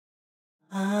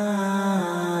I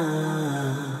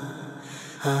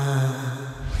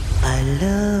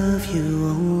love you,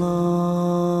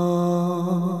 Allah.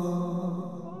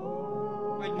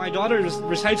 My daughter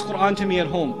recites Quran to me at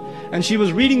home, and she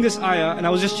was reading this ayah, and I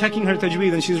was just checking her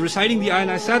tajweed, and she was reciting the ayah,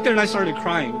 and I sat there and I started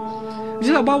crying. She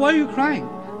said, "Abba, why are you crying?"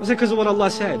 I said, "Because of what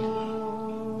Allah said.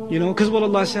 Because of what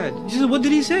Allah said." She said, "What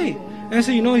did He say?" And I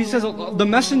said, He says, the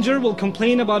messenger will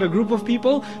complain about a group of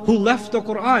people who left the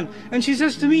Quran. And she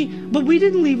says to me, "But we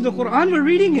didn't leave the Quran, we're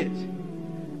reading it."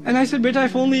 And I said, "Beta,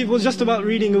 if only it was just about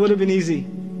reading, it would have been easy.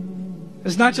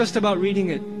 It's not just about reading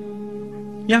it.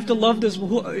 You have to love this.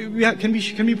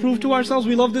 Can we prove to ourselves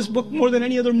we love this book more than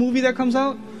any other movie that comes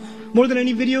out? More than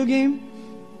any video game?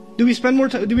 Do we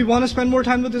want to spend more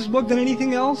time with this book than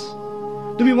anything else?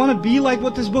 Do we want to be like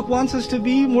what this book wants us to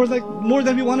be more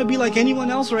than we want to be like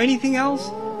anyone else or anything else?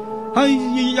 How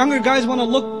younger guys want to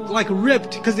look like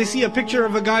ripped because they see a picture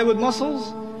of a guy with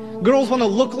muscles? Girls want to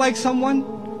look like someone?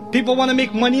 People want to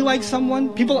make money like someone?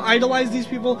 People idolize these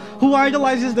people. Who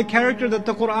idolizes the character that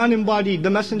the Quran embodied,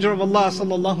 the Messenger of Allah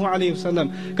sallallahu alaihi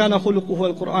wasallam? Kana khuluquhu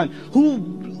al-Quran. Who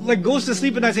goes to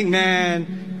sleep at night saying, "Man,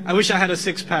 I wish I had a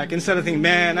six-pack," instead of thinking,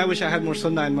 "Man, I wish I had more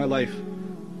sunnah in my life"?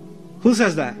 Who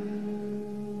says that?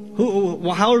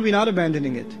 How are we not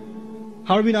abandoning it?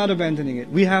 How are we not abandoning it?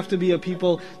 We have to be a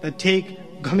people that take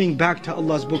coming back to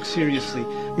Allah's book seriously.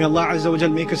 May Allah Azza wa Jal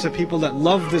make us a people that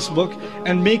love this book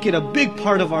and make it a big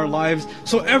part of our lives,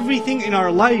 so everything in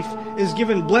our life is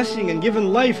given blessing and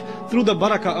given life through the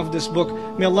barakah of this book.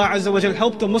 May Allah Azza wa Jal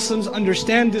help the Muslims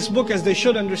understand this book as they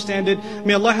should understand it.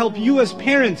 May Allah help you as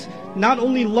parents not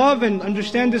only love and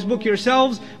understand this book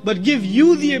yourselves, but give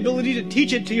you the ability to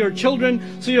teach it to your children,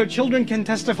 so your children can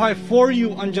testify for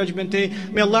you on Judgment Day.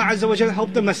 May Allah Azza wa Jal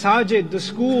help the masajid, the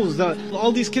schools,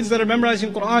 all these kids that are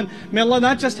memorizing Quran. May Allah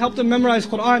not just help them memorize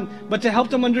Quran, but to help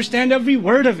them understand every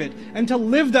word of it, and to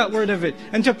live that word of it,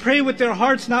 and to pray with their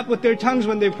hearts, not with their tongues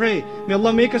when they pray. May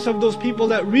Allah make us of those people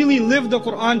that really live the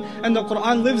Quran, and the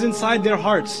Quran lives inside their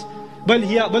hearts. بل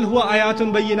هو آيات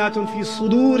بينات في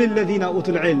صدور الذين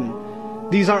أوتوا العلم.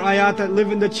 These are ayat that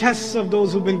live in the chests of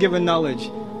those who've been given knowledge.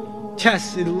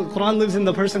 Chests, the Quran lives in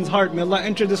the person's heart. May Allah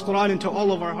enter this Quran into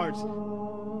all of our hearts.